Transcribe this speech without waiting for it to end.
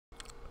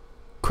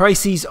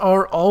Crises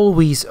are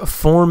always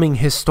forming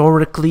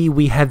historically.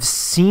 We have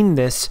seen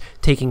this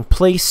taking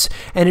place,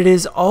 and it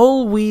is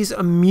always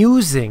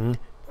amusing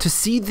to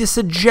see the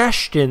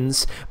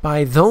suggestions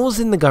by those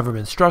in the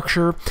government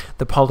structure,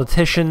 the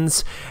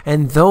politicians,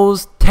 and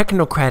those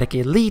technocratic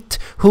elite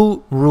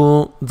who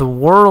rule the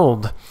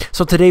world.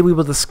 So today we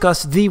will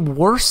discuss the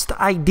worst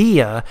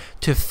idea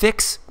to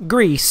fix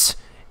Greece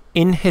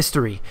in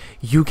history.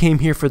 You came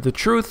here for the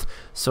truth,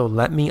 so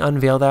let me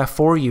unveil that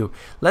for you.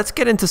 Let's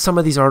get into some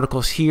of these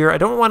articles here. I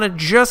don't want to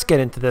just get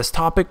into this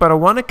topic, but I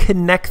want to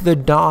connect the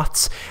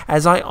dots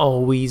as I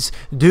always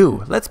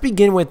do. Let's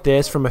begin with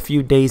this from a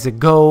few days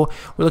ago.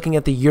 We're looking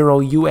at the Euro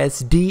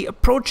USD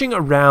approaching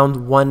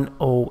around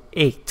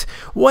 108.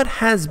 What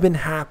has been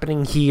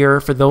happening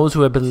here for those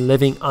who have been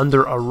living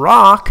under a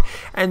rock,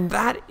 and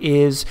that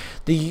is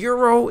the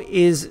Euro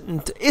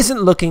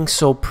isn't looking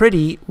so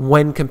pretty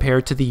when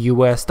compared to the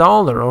US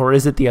dollar, or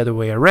is it the other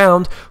way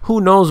around? Who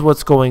knows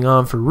what's going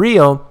on for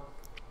real,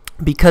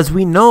 because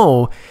we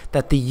know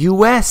that the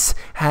US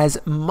has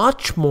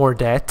much more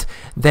debt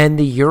than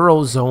the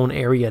Eurozone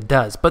area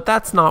does. But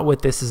that's not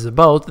what this is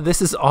about.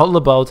 This is all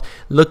about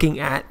looking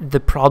at the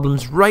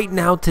problems right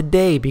now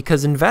today,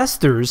 because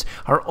investors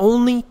are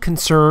only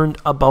concerned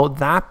about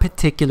that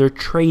particular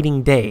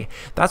trading day.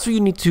 That's what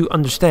you need to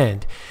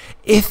understand.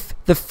 If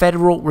the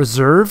Federal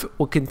Reserve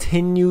will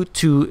continue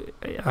to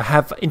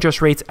have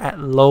interest rates at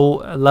low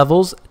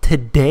levels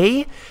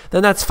today,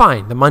 then that's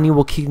fine. The money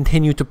will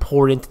continue to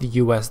pour into the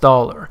US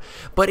dollar.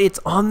 But it's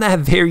on that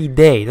very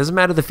day, it doesn't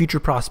matter the future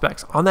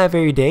prospects, on that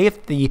very day,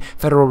 if the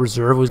Federal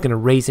Reserve was going to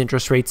raise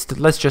interest rates to,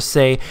 let's just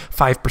say,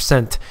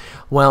 5%,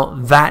 well,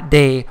 that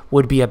day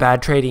would be a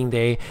bad trading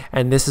day,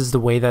 and this is the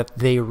way that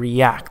they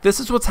react. This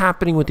is what's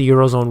happening with the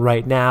Eurozone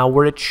right now,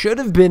 where it should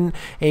have been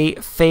a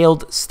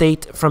failed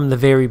state from the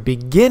very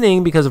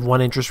beginning because of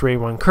one interest rate,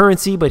 one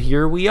currency, but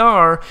here we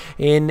are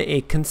in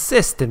a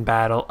consistent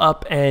battle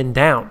up and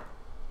down.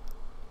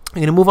 I'm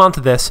going to move on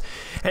to this,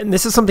 and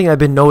this is something I've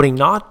been noting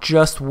not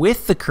just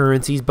with the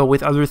currencies, but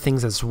with other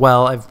things as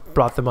well. I've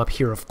brought them up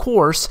here, of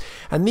course,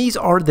 and these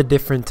are the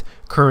different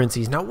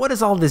currencies. Now, what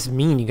does all this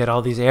mean? You got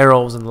all these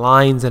arrows and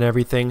lines and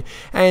everything,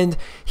 and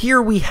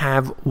here we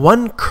have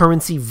one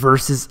currency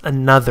versus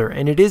another,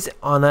 and it is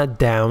on a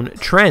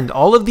downtrend.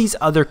 All of these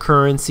other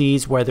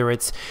currencies, whether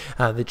it's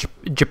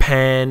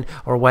Japan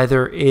or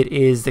whether it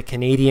is the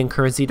Canadian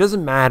currency, it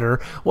doesn't matter.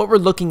 What we're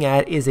looking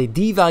at is a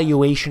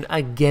devaluation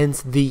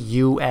against the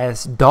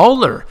US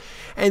dollar.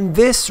 And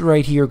this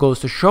right here goes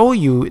to show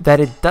you that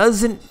it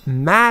doesn't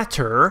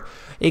matter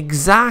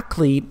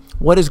exactly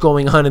what is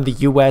going on in the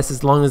US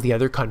as long as the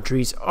other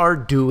countries are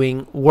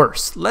doing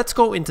worse. Let's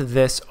go into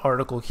this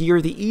article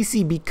here. The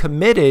ECB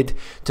committed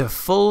to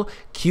full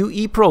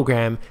QE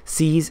program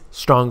sees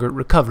stronger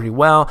recovery.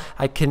 Well,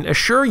 I can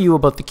assure you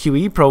about the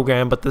QE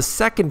program, but the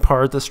second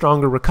part, the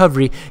stronger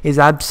recovery, is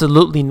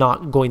absolutely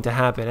not going to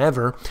happen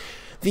ever.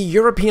 The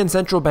European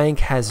Central Bank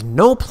has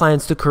no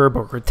plans to curb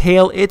or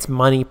curtail its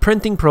money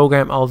printing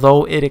program,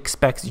 although it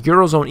expects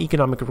Eurozone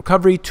economic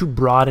recovery to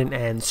broaden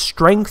and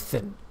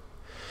strengthen.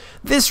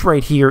 This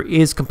right here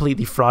is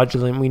completely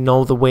fraudulent. We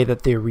know the way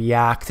that they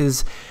react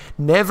is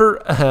never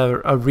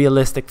a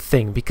realistic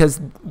thing, because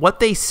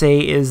what they say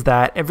is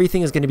that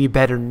everything is going to be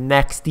better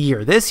next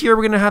year. This year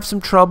we're going to have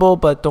some trouble,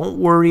 but don't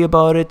worry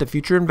about it. The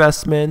future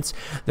investments,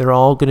 they're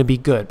all going to be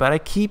good. But I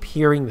keep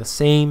hearing the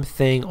same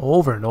thing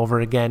over and over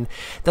again.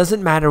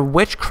 Doesn't matter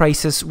which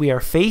crisis we are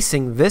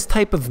facing, this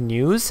type of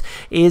news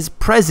is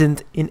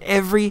present in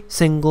every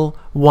single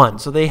one.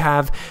 So they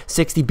have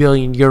 60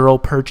 billion euro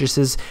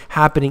purchases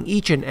happening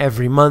each and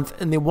every month,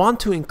 and they want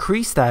to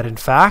increase that. In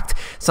fact,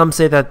 some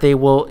say that they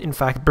will in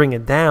fact bring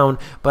it down,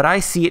 but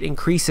I see it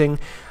increasing.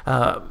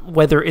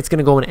 Whether it's going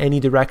to go in any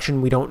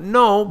direction, we don't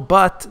know,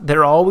 but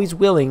they're always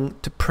willing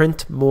to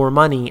print more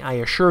money, I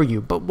assure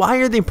you. But why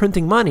are they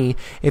printing money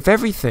if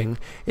everything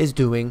is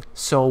doing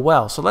so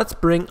well? So let's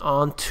bring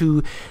on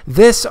to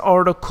this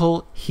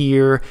article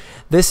here.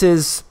 This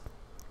is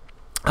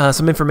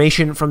some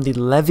information from the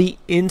Levy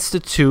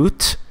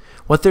Institute.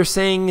 What they're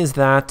saying is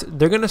that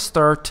they're going to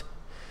start,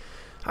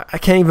 I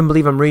can't even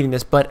believe I'm reading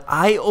this, but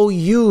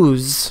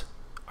IOUs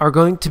are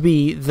going to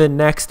be the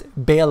next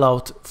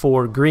bailout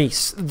for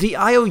Greece. The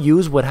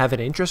IOUs would have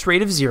an interest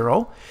rate of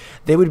 0.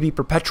 They would be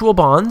perpetual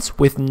bonds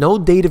with no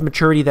date of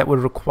maturity that would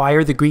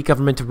require the Greek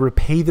government to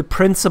repay the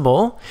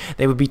principal.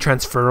 They would be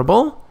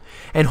transferable,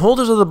 and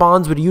holders of the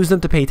bonds would use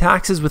them to pay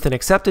taxes with an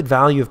accepted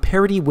value of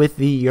parity with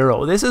the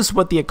euro. This is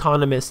what the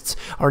economists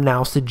are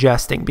now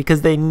suggesting,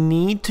 because they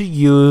need to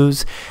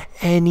use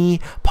any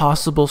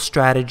possible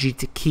strategy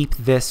to keep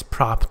this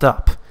propped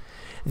up.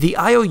 The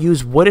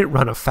IOUs wouldn't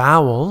run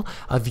afoul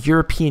of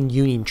European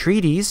Union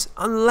treaties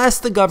unless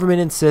the government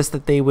insists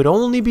that they would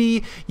only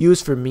be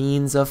used for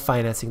means of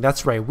financing.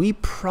 That's right, we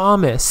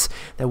promise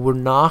that we're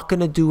not going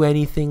to do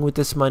anything with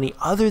this money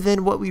other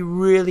than what we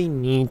really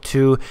need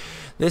to.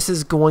 This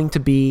is going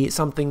to be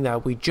something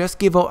that we just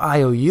give out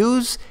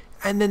IOUs,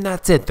 and then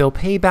that's it. They'll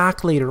pay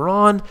back later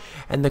on,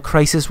 and the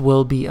crisis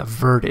will be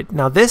averted.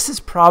 Now, this is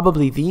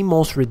probably the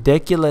most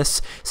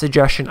ridiculous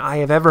suggestion I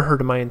have ever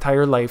heard in my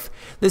entire life.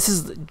 This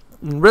is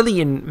really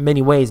in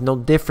many ways no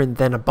different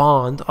than a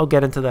bond. I'll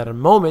get into that in a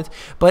moment.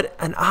 But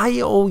an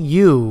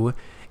IOU,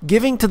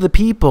 giving to the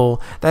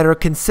people that are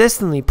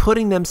consistently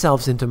putting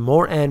themselves into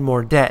more and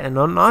more debt. And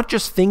I'm not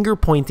just finger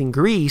pointing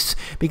Greece,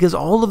 because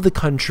all of the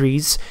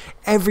countries,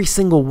 every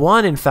single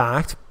one in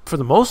fact, for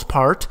the most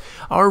part,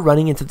 are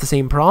running into the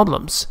same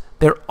problems.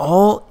 They're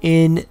all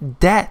in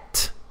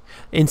debt.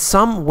 In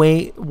some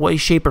way,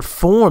 shape, or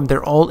form,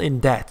 they're all in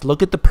debt.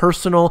 Look at the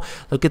personal,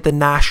 look at the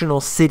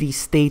national, city,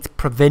 state,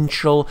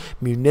 provincial,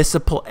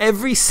 municipal,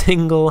 every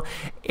single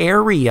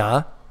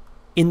area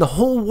in the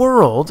whole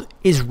world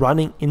is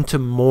running into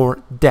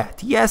more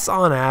debt. Yes,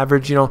 on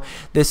average,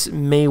 this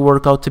may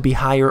work out to be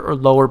higher or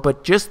lower,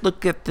 but just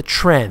look at the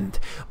trend.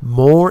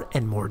 More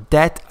and more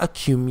debt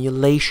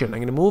accumulation.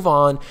 I'm going to move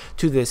on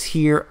to this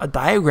here, a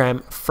diagram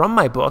from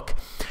my book.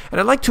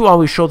 And I like to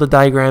always show the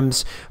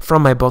diagrams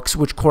from my books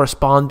which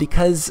correspond,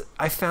 because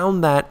I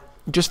found that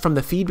just from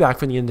the feedback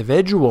from the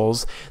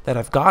individuals that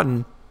I've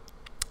gotten,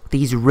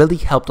 these really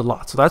helped a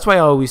lot. So that's why I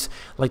always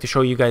like to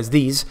show you guys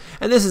these.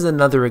 And this is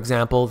another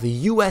example. The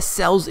US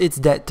sells its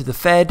debt to the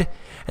Fed,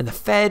 and the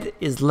Fed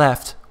is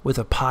left with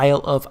a pile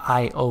of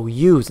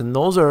IOUs, and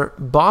those are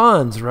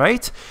bonds,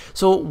 right?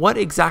 So what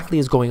exactly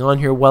is going on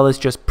here? Well, it's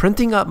just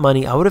printing up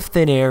money out of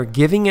thin air,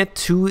 giving it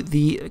to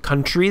the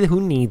country who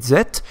needs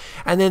it,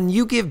 and then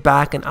you give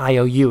back an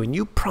IOU, and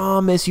you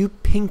promise, you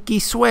pinky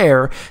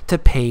swear to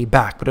pay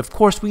back. But of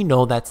course, we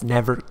know that's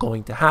never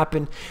going to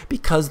happen,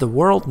 because the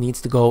world needs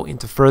to go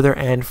into further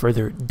and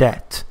further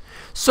debt.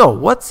 So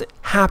what's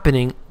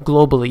happening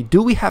globally?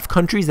 Do we have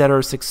countries that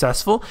are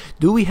successful?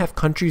 Do we have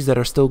countries that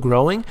are still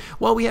growing?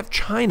 Well, we have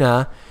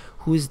China,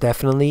 who is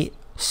definitely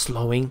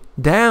slowing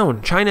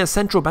down. China's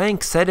central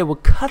bank said it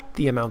would cut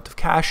the amount of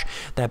cash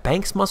that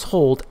banks must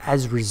hold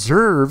as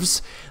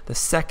reserves, the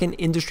second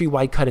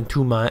industry-wide cut in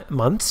 2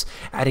 months,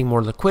 adding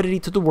more liquidity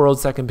to the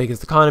world's second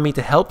biggest economy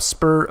to help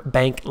spur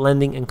bank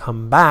lending and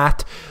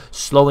combat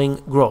slowing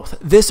growth.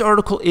 This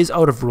article is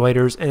out of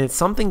Reuters, and it's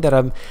something that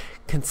I'm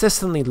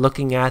consistently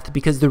looking at,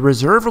 because the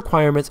reserve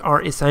requirements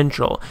are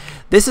essential.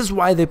 This is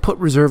why they put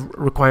reserve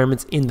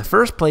requirements in the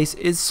first place,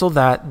 is so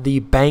that the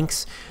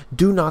banks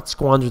do not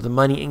squander the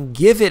money and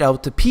give it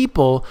out to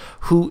people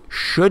who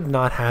should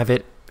not have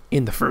it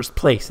in the first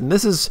place. And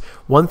this is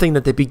one thing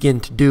that they begin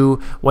to do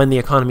when the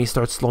economy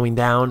starts slowing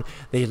down.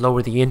 They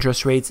lower the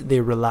interest rates, they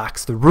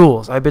relax the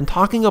rules. I've been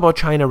talking about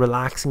China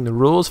relaxing the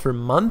rules for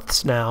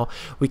months now.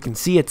 We can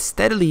see it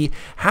steadily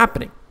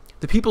happening.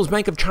 The People's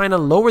Bank of China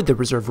lowered the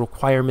reserve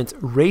requirements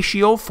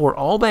ratio for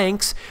all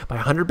banks by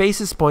 100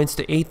 basis points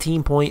to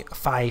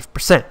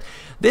 18.5%.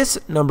 This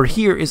number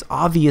here is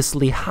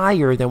obviously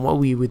higher than what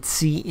we would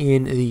see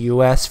in the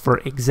US, for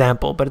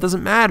example, but it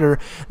doesn't matter.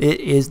 It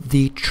is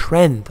the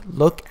trend.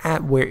 Look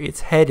at where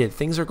it's headed.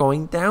 Things are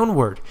going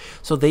downward,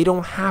 so they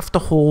don't have to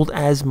hold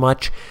as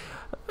much.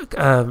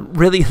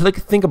 Really,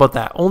 think about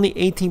that. Only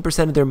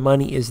 18% of their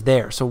money is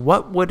there. So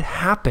what would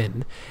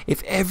happen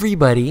if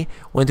everybody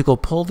went to go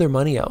pull their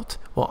money out?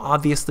 Well,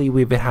 obviously,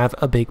 we would have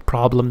a big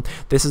problem.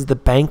 This is the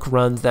bank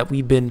runs that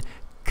we've been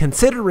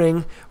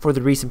considering for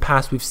the recent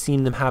past. We've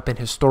seen them happen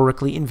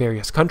historically in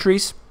various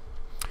countries.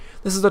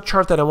 This is a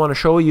chart that I want to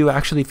show you.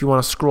 Actually, if you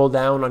want to scroll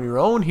down on your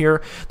own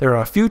here, there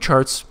are a few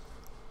charts.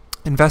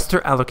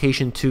 Investor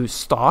allocation to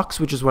stocks,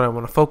 which is what I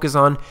want to focus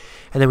on.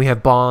 And then we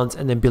have bonds,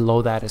 and then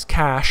below that is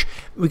cash.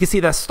 We can see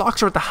that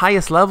stocks are at the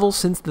highest level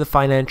since the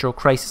financial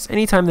crisis.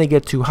 Anytime they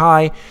get too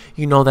high,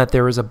 you know that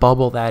there is a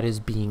bubble that is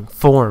being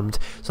formed.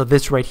 So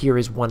this right here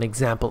is one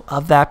example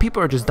of that.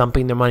 People are just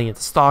dumping their money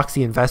into stocks.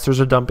 The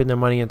investors are dumping their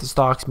money into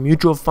stocks,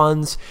 mutual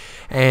funds,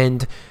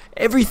 and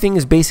everything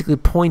is basically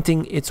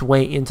pointing its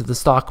way into the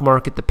stock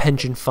market, the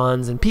pension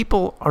funds, and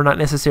people are not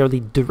necessarily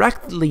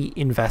directly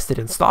invested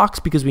in stocks,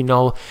 because we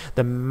know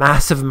the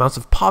massive amounts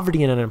of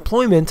poverty and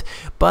unemployment,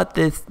 but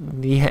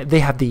they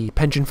have the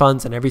pension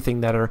funds and everything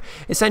that are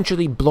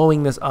essentially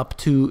blowing this up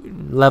to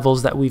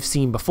levels that we've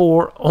seen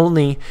before,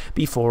 only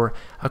before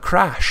a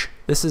crash.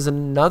 This is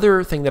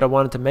another thing that I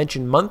wanted to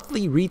mention.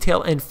 Monthly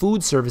retail and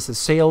food services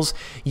sales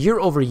year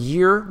over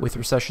year, with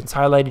recessions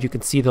highlighted. You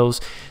can see those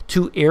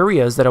two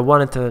areas that I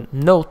wanted to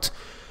note,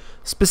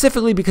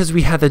 specifically because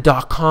we had the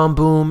dot-com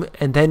boom,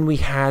 and then we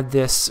had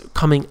this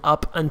coming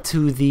up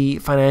into the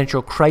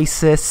financial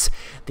crisis.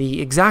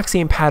 The exact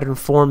same pattern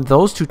formed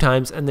those two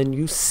times, and then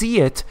you see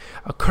it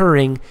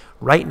occurring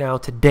right now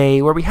today,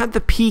 where we had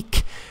the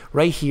peak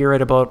right here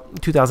at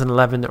about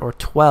 2011 or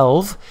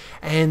 12,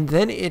 and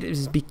then it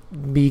has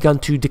begun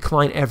to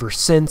decline ever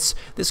since.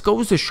 This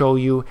goes to show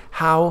you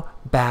how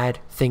bad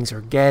things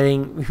are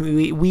getting.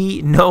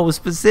 We know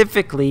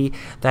specifically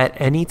that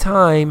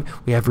anytime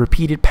we have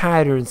repeated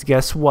patterns,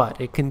 guess what?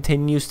 It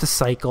continues to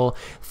cycle.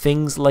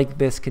 Things like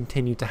this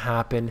continue to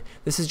happen.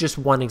 This is just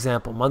one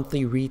example.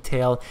 Monthly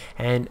retail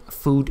and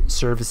food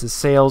services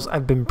sales.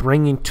 I've been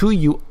bringing to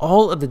you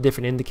all of the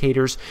different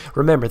indicators.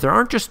 Remember, there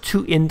aren't just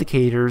two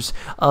indicators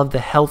of the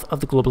health of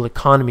the global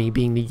economy,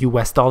 being the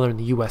US dollar and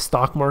the US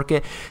stock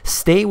market.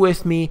 Stay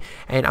with me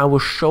and I will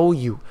show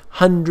you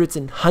hundreds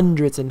and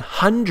hundreds and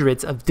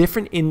hundreds of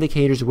different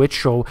indicators which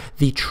show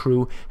the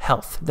true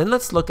health. Then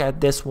let's look at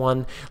this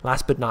one,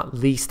 last but not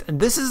least. And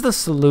this is the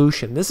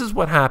solution. This is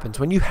what happens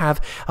when you have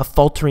a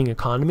faltering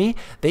economy.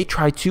 They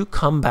try to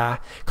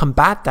combat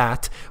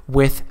that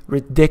with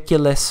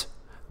ridiculous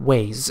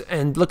ways.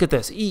 And look at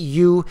this.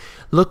 EU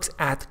looks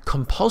at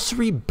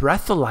compulsory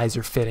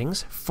breathalyzer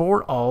fittings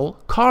for all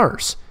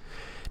cars.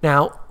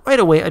 Now, right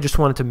away, I just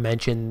wanted to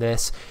mention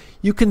this.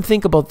 You can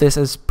think about this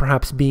as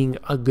perhaps being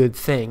a good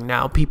thing.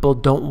 Now, people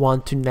don't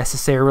want to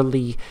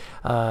necessarily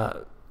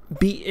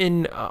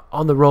be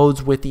on the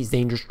roads with these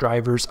dangerous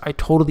drivers. I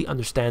totally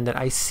understand that.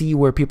 I see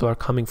where people are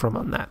coming from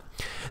on that.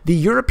 The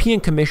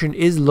European Commission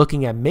is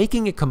looking at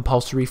making it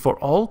compulsory for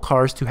all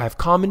cars to have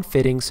common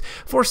fittings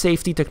for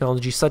safety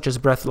technology such as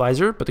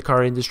breathalyzer, but the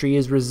car industry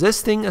is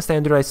resisting a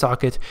standardized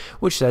socket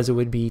which says it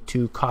would be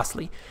too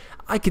costly.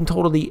 I can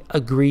totally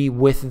agree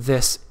with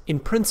this in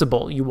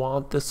principle. You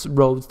want the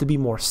roads to be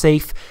more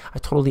safe. I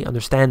totally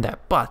understand that.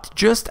 But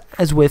just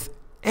as with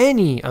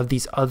any of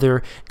these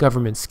other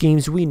government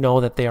schemes, we know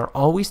that they are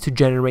always to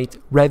generate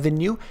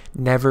revenue,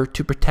 never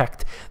to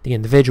protect the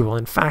individual.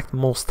 In fact,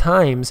 most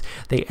times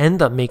they end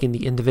up making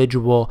the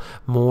individual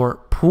more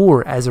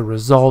poor as a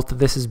result.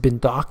 This has been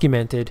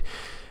documented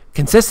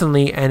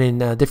consistently and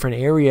in different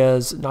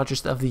areas, not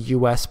just of the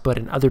US, but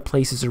in other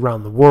places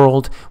around the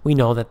world. We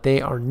know that they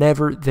are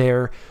never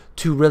there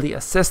to really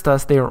assist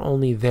us. They are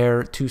only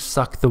there to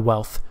suck the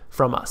wealth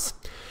from us.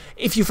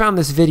 If you found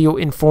this video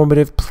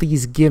informative,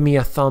 please give me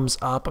a thumbs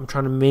up. I'm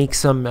trying to make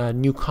some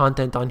new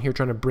content on here,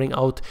 trying to bring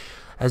out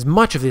as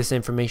much of this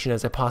information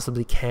as I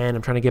possibly can.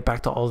 I'm trying to get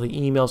back to all the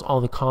emails, all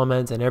the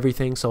comments and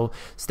everything, so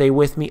stay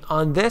with me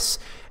on this.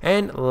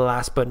 And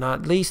last but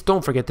not least,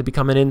 don't forget to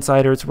become an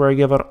insider. It's where I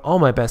give out all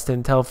my best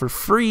intel for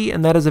free,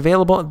 and that is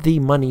available at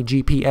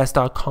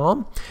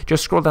themoneygps.com.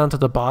 Just scroll down to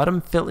the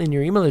bottom, fill in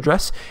your email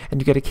address, and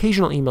you get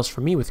occasional emails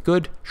from me with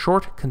good,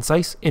 short,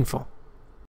 concise info.